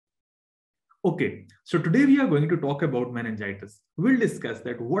Okay, so today we are going to talk about meningitis. We'll discuss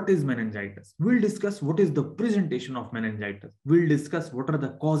that what is meningitis. We'll discuss what is the presentation of meningitis. We'll discuss what are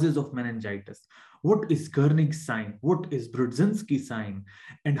the causes of meningitis. What is Kernig's sign? What is Brudzinski sign?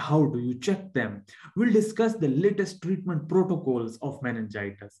 And how do you check them? We'll discuss the latest treatment protocols of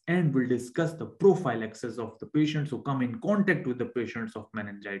meningitis. And we'll discuss the prophylaxis of the patients who come in contact with the patients of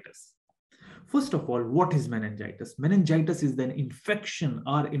meningitis. First of all, what is meningitis? Meningitis is an infection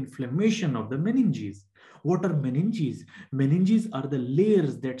or inflammation of the meninges. What are meninges? Meninges are the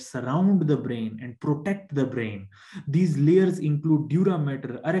layers that surround the brain and protect the brain. These layers include dura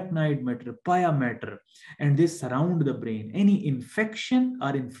mater, arachnoid mater, pia mater, and they surround the brain. Any infection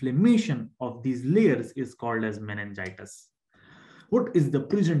or inflammation of these layers is called as meningitis. What is the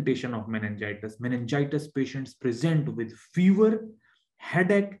presentation of meningitis? Meningitis patients present with fever,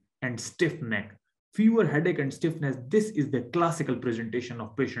 headache, and stiff neck. Fever, headache, and stiffness. This is the classical presentation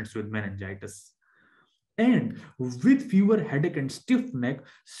of patients with meningitis. And with fever, headache, and stiff neck,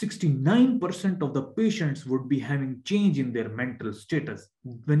 69% of the patients would be having change in their mental status.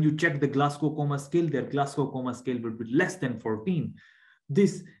 When you check the Glasgow Coma Scale, their Glasgow Coma Scale would be less than 14.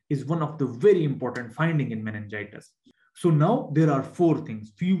 This is one of the very important findings in meningitis. So now there are four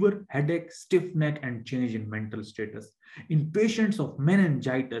things: fever, headache, stiff neck, and change in mental status. In patients of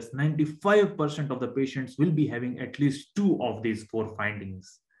meningitis, 95% of the patients will be having at least two of these four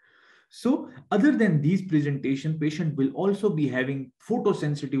findings. So other than these presentation, patient will also be having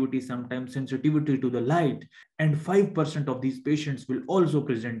photosensitivity, sometimes sensitivity to the light, and 5% of these patients will also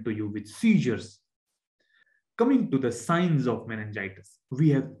present to you with seizures. Coming to the signs of meningitis, we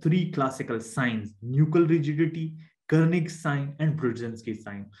have three classical signs: Nuchal rigidity, Kernig sign, and Brudzinski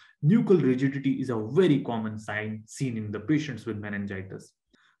sign. Nuchal rigidity is a very common sign seen in the patients with meningitis.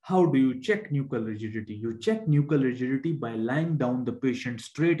 How do you check nuchal rigidity? You check nuchal rigidity by lying down the patient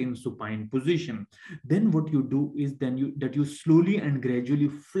straight in supine position. Then what you do is you slowly and gradually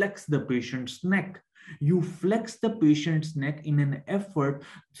flex the patient's neck. You flex the patient's neck in an effort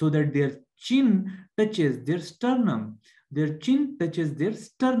so that their chin touches their sternum. Their chin touches their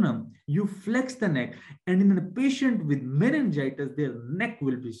sternum. You flex the neck, and in a patient with meningitis, their neck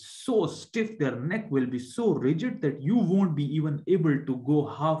will be so stiff, their neck will be so rigid that you won't be even able to go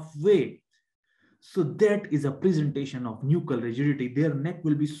halfway. So that is a presentation of nuchal rigidity. Their neck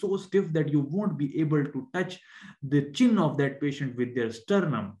will be so stiff that you won't be able to touch the chin of that patient with their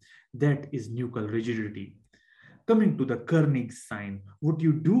sternum. That is nuchal rigidity. Coming to the Kernig sign, what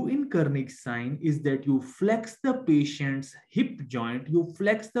you do in Kernig sign is that you flex the patient's hip joint, you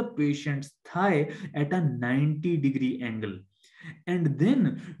flex the patient's thigh at a 90-degree angle, and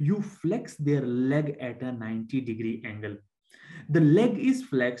then you flex their leg at a 90-degree angle. The leg is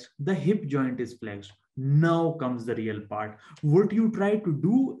flexed, the hip joint is flexed. Now comes the real part. What you try to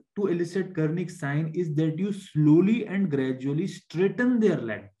do to elicit Kernig sign is that you slowly and gradually straighten their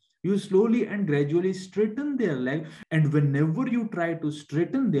leg. You slowly and gradually straighten their leg, and whenever you try to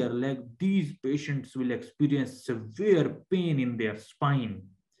straighten their leg, these patients will experience severe pain in their spine.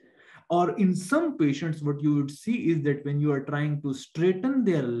 Or in some patients, what you would see is that when you are trying to straighten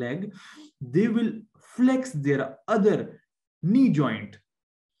their leg, they will flex their other knee joint.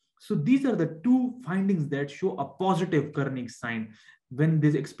 So these are the two findings that show a positive Kernig sign: when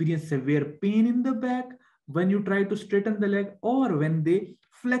they experience severe pain in the back, when you try to straighten the leg, or when they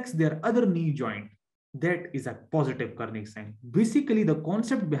flex their other knee joint. That is a positive Kernig sign. Basically, the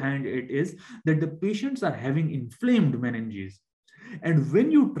concept behind it is that the patients are having inflamed meninges. And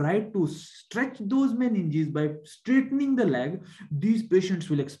when you try to stretch those meninges by straightening the leg, these patients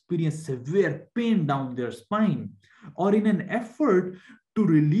will experience severe pain down their spine. Or in an effort to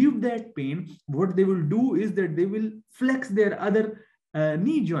relieve that pain, what they will do is that they will flex their other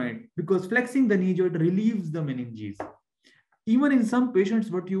knee joint, because flexing the knee joint relieves the meninges. Even in some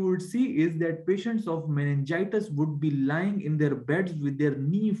patients, what you would see is that patients of meningitis would be lying in their beds with their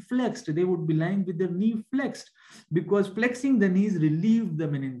knee flexed. They would be lying with their knee flexed because flexing the knees relieves the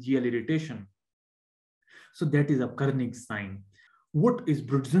meningeal irritation. So that is a Kernig sign. What is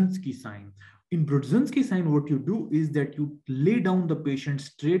Brudzinski sign? In Brudzinski sign, what you do is that you lay down the patient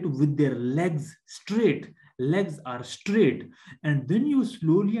straight with their legs straight. Legs are straight. And then you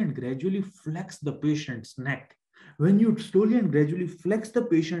slowly and gradually flex the patient's neck. When you slowly and gradually flex the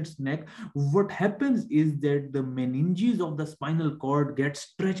patient's neck, what happens is that the meninges of the spinal cord get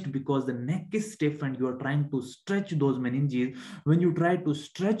stretched because the neck is stiff and you are trying to stretch those meninges. When you try to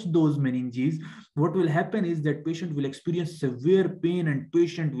stretch those meninges, what will happen is that patient will experience severe pain and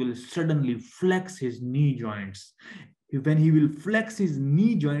patient will suddenly flex his knee joints. When he will flex his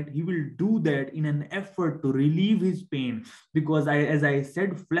knee joint, he will do that in an effort to relieve his pain, because as I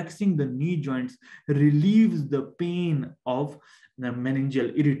said, flexing the knee joints relieves the pain of the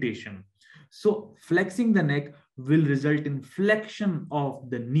meningeal irritation. So flexing the neck will result in flexion of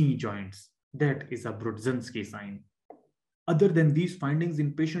the knee joints. That is a Brudzinski sign. Other than these findings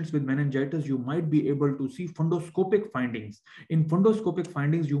in patients with meningitis, you might be able to see fundoscopic findings. In fundoscopic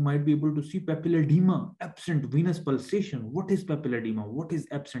findings, you might be able to see papilledema, absent venous pulsation. What is papilledema? What is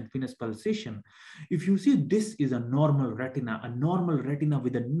absent venous pulsation? If you see, this is a normal retina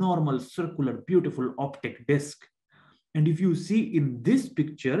with a normal circular, beautiful optic disc. And if you see in this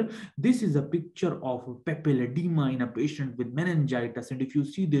picture, this is a picture of papilledema in a patient with meningitis. And if you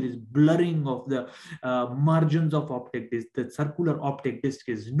see, there is blurring of the margins of optic disc. The circular optic disc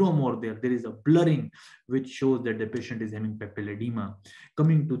is no more there. There is a blurring, which shows that the patient is having papilledema.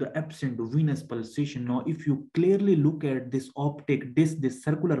 Coming to the absent venous pulsation. Now, if you clearly look at this optic disc, this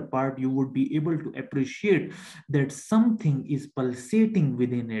circular part, you would be able to appreciate that something is pulsating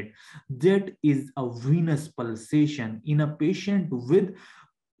within it. That is a venous pulsation. In a patient with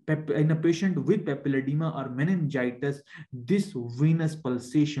papilledema or meningitis, this venous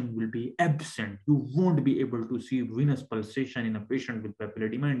pulsation will be absent. You won't be able to see venous pulsation in a patient with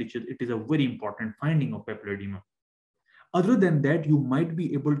papilledema, and it is a very important finding of papilledema. Other than that, you might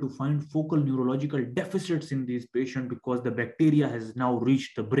be able to find focal neurological deficits in these patients because the bacteria has now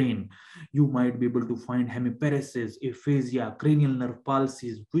reached the brain. You might be able to find hemiparesis, aphasia, cranial nerve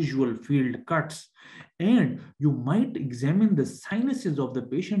palsies, visual field cuts, and you might examine the sinuses of the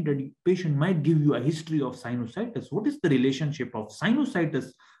patient. And the patient might give you a history of sinusitis. What is the relationship of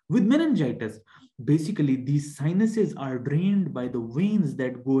sinusitis with meningitis? Basically, these sinuses are drained by the veins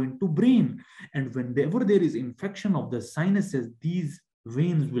that go into brain. And whenever there is infection of the sinuses, these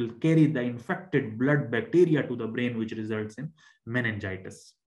veins will carry the infected blood bacteria to the brain, which results in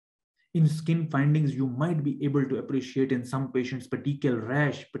meningitis. In skin findings, you might be able to appreciate in some patients petechial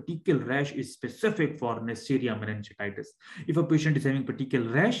rash. Petechial rash is specific for Neisseria meningitis. If a patient is having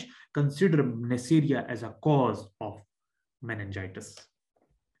petechial rash, consider Neisseria as a cause of meningitis.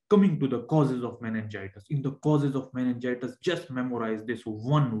 Coming to the causes of meningitis. In the causes of meningitis, just memorize this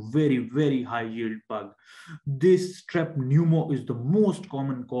one very, very high yield bug. This strep pneumo is the most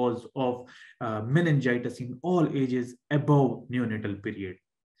common cause of meningitis in all ages above neonatal period.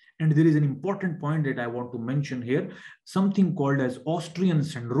 And there is an important point that I want to mention here, something called as Austrian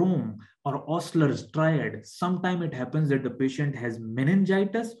syndrome or Osler's triad. Sometimes it happens that the patient has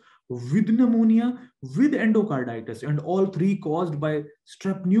meningitis with pneumonia, with endocarditis, and all three caused by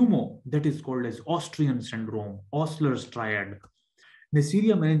strep pneumo. That is called as Austrian syndrome, Osler's triad.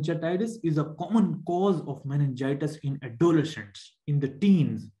 Neisseria meningitis is a common cause of meningitis in adolescents, in the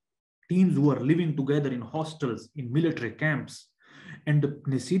teens who are living together in hostels, in military camps. And the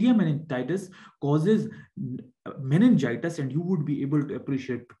Neisseria meningitis causes meningitis, and you would be able to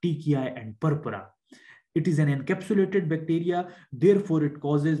appreciate petechiae and purpura. It is an encapsulated bacteria, therefore it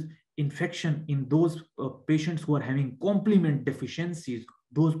causes infection in those patients who are having complement deficiencies,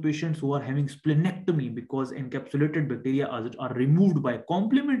 those patients who are having splenectomy, because encapsulated bacteria are removed by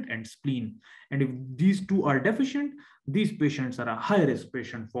complement and spleen. And if these two are deficient, these patients are a high risk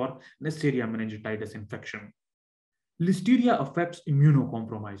patient for Neisseria meningitis infection. Listeria affects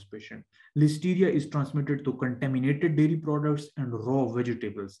immunocompromised patient. Listeria is transmitted to contaminated dairy products and raw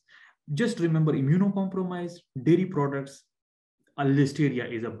vegetables. Just remember, immunocompromised dairy products,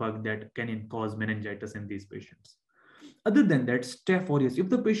 Listeria is a bug that can cause meningitis in these patients. Other than that, Staph aureus. If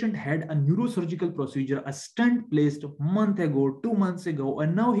the patient had a neurosurgical procedure, a stent placed a month ago, 2 months ago,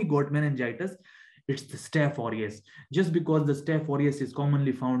 and now he got meningitis, it's the Staph aureus. Just because the Staph aureus is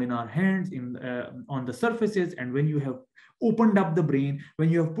commonly found in our hands, on the surfaces, and when you have opened up the brain, when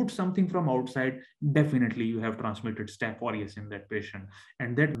you have put something from outside, definitely you have transmitted Staph aureus in that patient.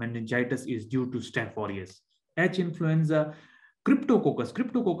 And that meningitis is due to Staph aureus. H. influenza. Cryptococcus.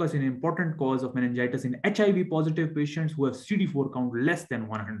 Cryptococcus is an important cause of meningitis in HIV positive patients who have CD4 count less than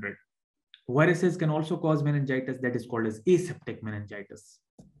 100. Viruses can also cause meningitis, that is called as aseptic meningitis.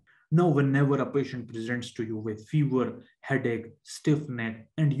 Now, whenever a patient presents to you with fever, headache, stiff neck,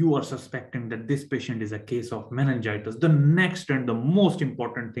 and you are suspecting that this patient is a case of meningitis, the next and the most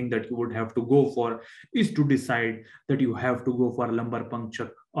important thing that you would have to go for is to decide that you have to go for lumbar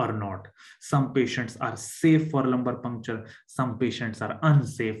puncture or not. Some patients are safe for lumbar puncture, some patients are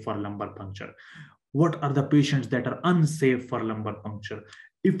unsafe for lumbar puncture. What are the patients that are unsafe for lumbar puncture?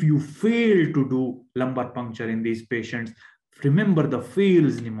 If you fail to do lumbar puncture in these patients, remember the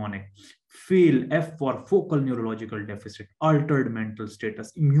Fales mnemonic. Fail, F for focal neurological deficit, altered mental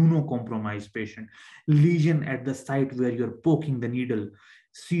status, immunocompromised patient, lesion at the site where you're poking the needle,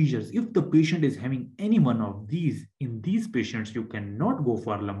 seizures. If the patient is having any one of these, in these patients, you cannot go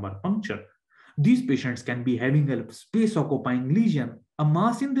for lumbar puncture. These patients can be having a space occupying lesion, a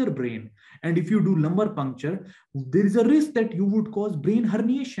mass in their brain. And if you do lumbar puncture, there is a risk that you would cause brain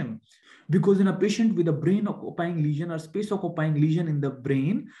herniation. Because in a patient with a brain occupying lesion or space occupying lesion in the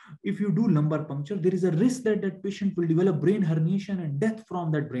brain, if you do lumbar puncture, there is a risk that that patient will develop brain herniation and death from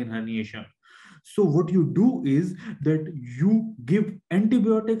that brain herniation. So what you do is that you give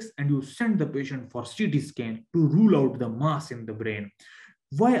antibiotics and you send the patient for CT scan to rule out the mass in the brain.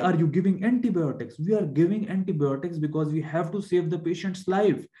 Why are you giving antibiotics? We are giving antibiotics because we have to save the patient's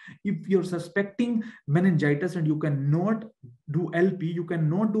life. If you're suspecting meningitis and you cannot do LP, you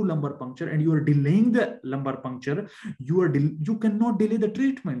cannot do lumbar puncture, and you are delaying the lumbar puncture, you cannot delay the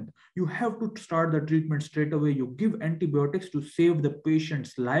treatment. You have to start the treatment straight away. You give antibiotics to save the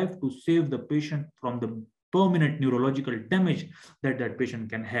patient's life, to save the patient from the permanent neurological damage that that patient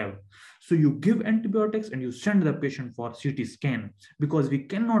can have. So you give antibiotics and you send the patient for CT scan, because we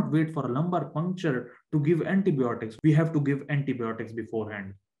cannot wait for lumbar puncture to give antibiotics. We have to give antibiotics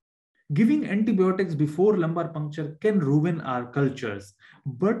beforehand. Giving antibiotics before lumbar puncture can ruin our cultures.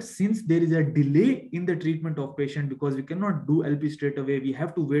 But since there is a delay in the treatment of patient, because we cannot do LP straight away, we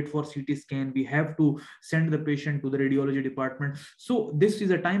have to wait for CT scan, we have to send the patient to the radiology department. So this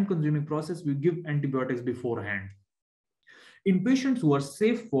is a time-consuming process. We give antibiotics beforehand. In patients who are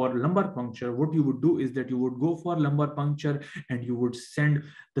safe for lumbar puncture, what you would do is that you would go for lumbar puncture and you would send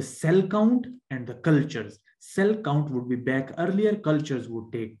the cell count and the cultures. Cell count would be back earlier, cultures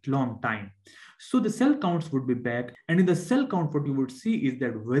would take long time. So the cell counts would be back, and in the cell count, what you would see is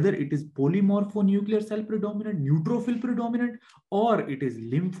that whether it is polymorphonuclear cell predominant, neutrophil predominant, or it is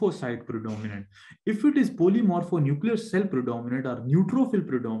lymphocyte predominant. If it is polymorphonuclear cell predominant or neutrophil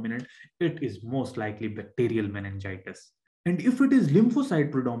predominant, it is most likely bacterial meningitis. And if it is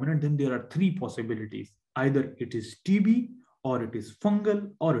lymphocyte predominant, then there are three possibilities. Either it is TB, or it is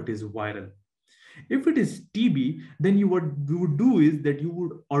fungal, or it is viral. If it is TB, then what you would do is that you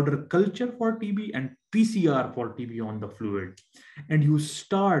would order culture for TB and PCR for TB on the fluid. And you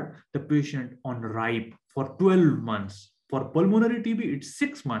start the patient on RIPE for 12 months. For pulmonary TB, it's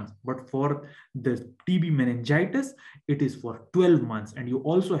 6 months. But for the TB meningitis, it is for 12 months. And you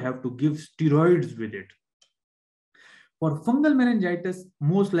also have to give steroids with it. For fungal meningitis,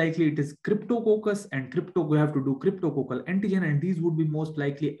 most likely it is cryptococcus, and we have to do cryptococcal antigen, and these would be most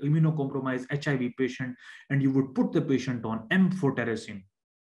likely immunocompromised HIV patient, and you would put the patient on amphotericin.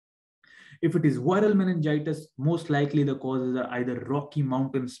 If it is viral meningitis, most likely the causes are either Rocky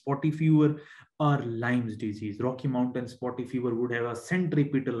Mountain spotty fever or Lyme's disease. Rocky Mountain spotty fever would have a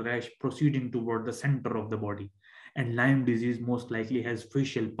centripetal rash proceeding toward the center of the body, and Lyme disease most likely has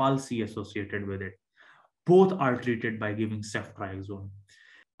facial palsy associated with it. Both are treated by giving ceftriaxone.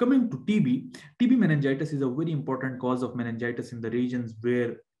 Coming to TB, TB meningitis is a very important cause of meningitis in the regions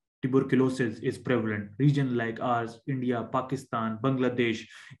where tuberculosis is prevalent. Regions like ours, India, Pakistan, Bangladesh,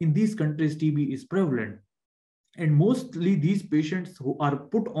 in these countries, TB is prevalent. And mostly these patients who are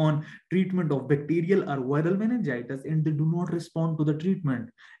put on treatment of bacterial or viral meningitis, and they do not respond to the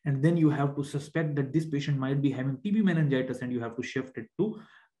treatment. And then you have to suspect that this patient might be having TB meningitis, and you have to shift it to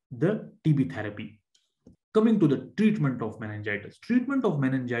the TB therapy. Coming to the treatment of meningitis. Treatment of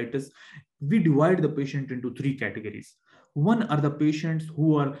meningitis, we divide the patient into three categories. One are the patients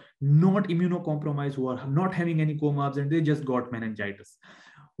who are not immunocompromised, who are not having any comorbs, and they just got meningitis.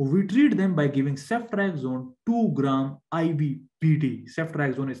 We treat them by giving ceftriaxone 2 gram IV PD.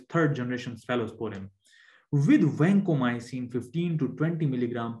 Ceftriaxone is third generation cephalosporin with vancomycin 15 to 20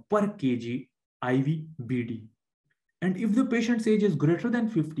 milligram per kg IV BD. And if the patient's age is greater than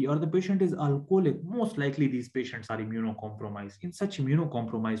 50 or the patient is alcoholic, most likely these patients are immunocompromised. In such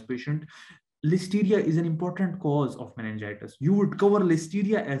immunocompromised patient, listeria is an important cause of meningitis. You would cover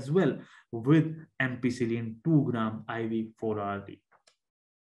listeria as well with ampicillin 2 gram IV 4RD.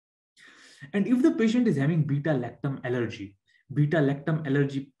 And if the patient is having beta-lactam allergy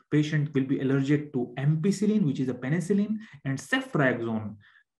patient will be allergic to ampicillin, which is a penicillin, and ceftriaxone,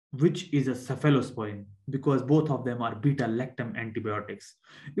 which is a cephalosporin, because both of them are beta-lactam antibiotics.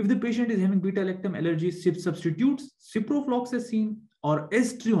 If the patient is having beta-lactam allergy, substitutes ciprofloxacin or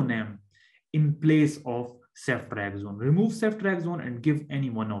aztreonam in place of ceftriaxone. Remove ceftriaxone and give any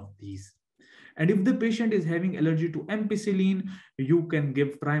one of these. And if the patient is having allergy to ampicillin, you can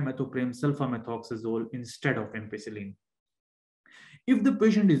give trimethoprim sulfamethoxazole instead of ampicillin. If the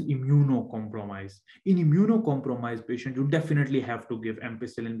patient is immunocompromised, in immunocompromised patient, you definitely have to give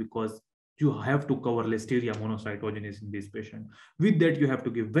ampicillin, because You have to cover Listeria monocytogenes in this patient. With that, you have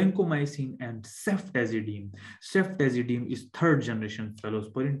to give vancomycin and ceftazidime. Ceftazidime is third generation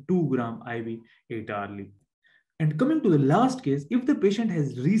cephalosporin, 2 gram IV 8 hourly. And coming to the last case, if the patient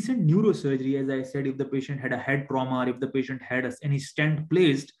has recent neurosurgery, as I said, if the patient had a head trauma, or if the patient had any stent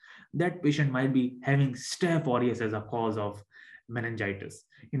placed, that patient might be having Staph aureus as a cause of meningitis.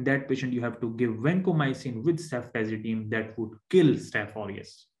 In that patient, you have to give vancomycin with ceftazidime that would kill Staph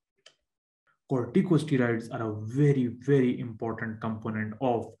aureus. Corticosteroids are a very, very important component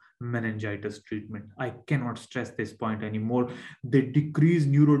of meningitis treatment. I cannot stress this point anymore. They decrease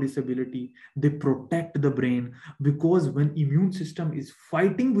neurodisability, they protect the brain, because when immune system is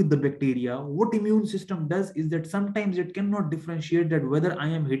fighting with the bacteria, what immune system does is that sometimes it cannot differentiate that whether I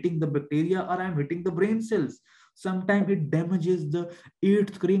am hitting the bacteria or I am hitting the brain cells. Sometimes it damages the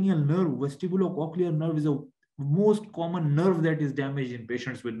 8th cranial nerve. Vestibulocochlear nerve is a most common nerve that is damaged in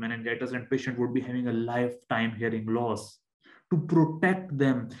patients with meningitis, and patient would be having a lifetime hearing loss. To protect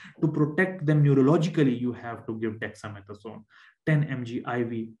them neurologically, you have to give dexamethasone, 10 mg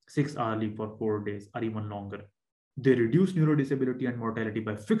IV, 6 hourly for 4 days or even longer. They reduce neurodisability and mortality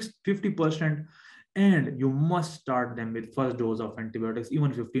by 50%, and you must start them with first dose of antibiotics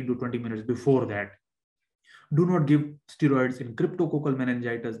even 15 to 20 minutes before that. Do not give steroids in cryptococcal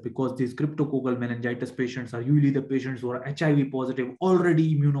meningitis, because these cryptococcal meningitis patients are usually the patients who are HIV positive,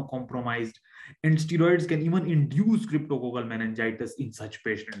 already immunocompromised, and steroids can even induce cryptococcal meningitis in such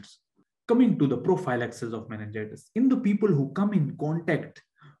patients. Coming to the prophylaxis of meningitis, in the people who come in contact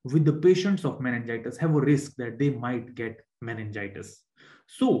with the patients of meningitis have a risk that they might get meningitis.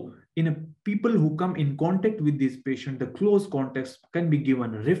 So in people who come in contact with this patient, the close contacts can be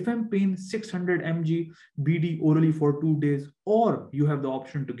given rifampicin 600 mg BD orally for 2 days, or you have the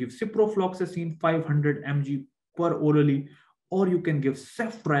option to give ciprofloxacin 500 mg per orally, or you can give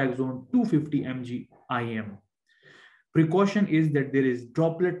ceftriaxone 250 mg IM. Precaution is that there is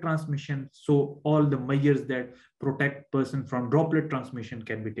droplet transmission, so all the measures that protect person from droplet transmission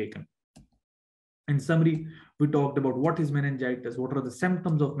can be taken. In summary, we talked about what is meningitis, what are the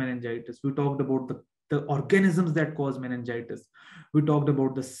symptoms of meningitis. We talked about the organisms that cause meningitis. We talked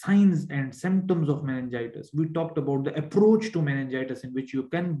about the signs and symptoms of meningitis. We talked about the approach to meningitis, in which you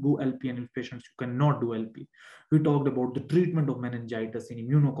can do LP and in patients you cannot do LP. We talked about the treatment of meningitis in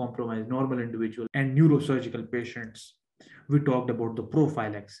immunocompromised normal individuals and neurosurgical patients. We talked about the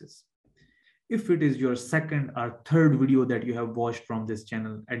prophylaxis. If it is your second or third video that you have watched from this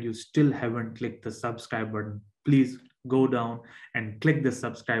channel and you still haven't clicked the subscribe button, please go down and click the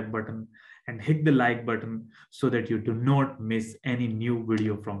subscribe button and hit the like button so that you do not miss any new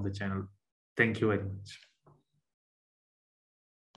video from the channel. Thank you very much.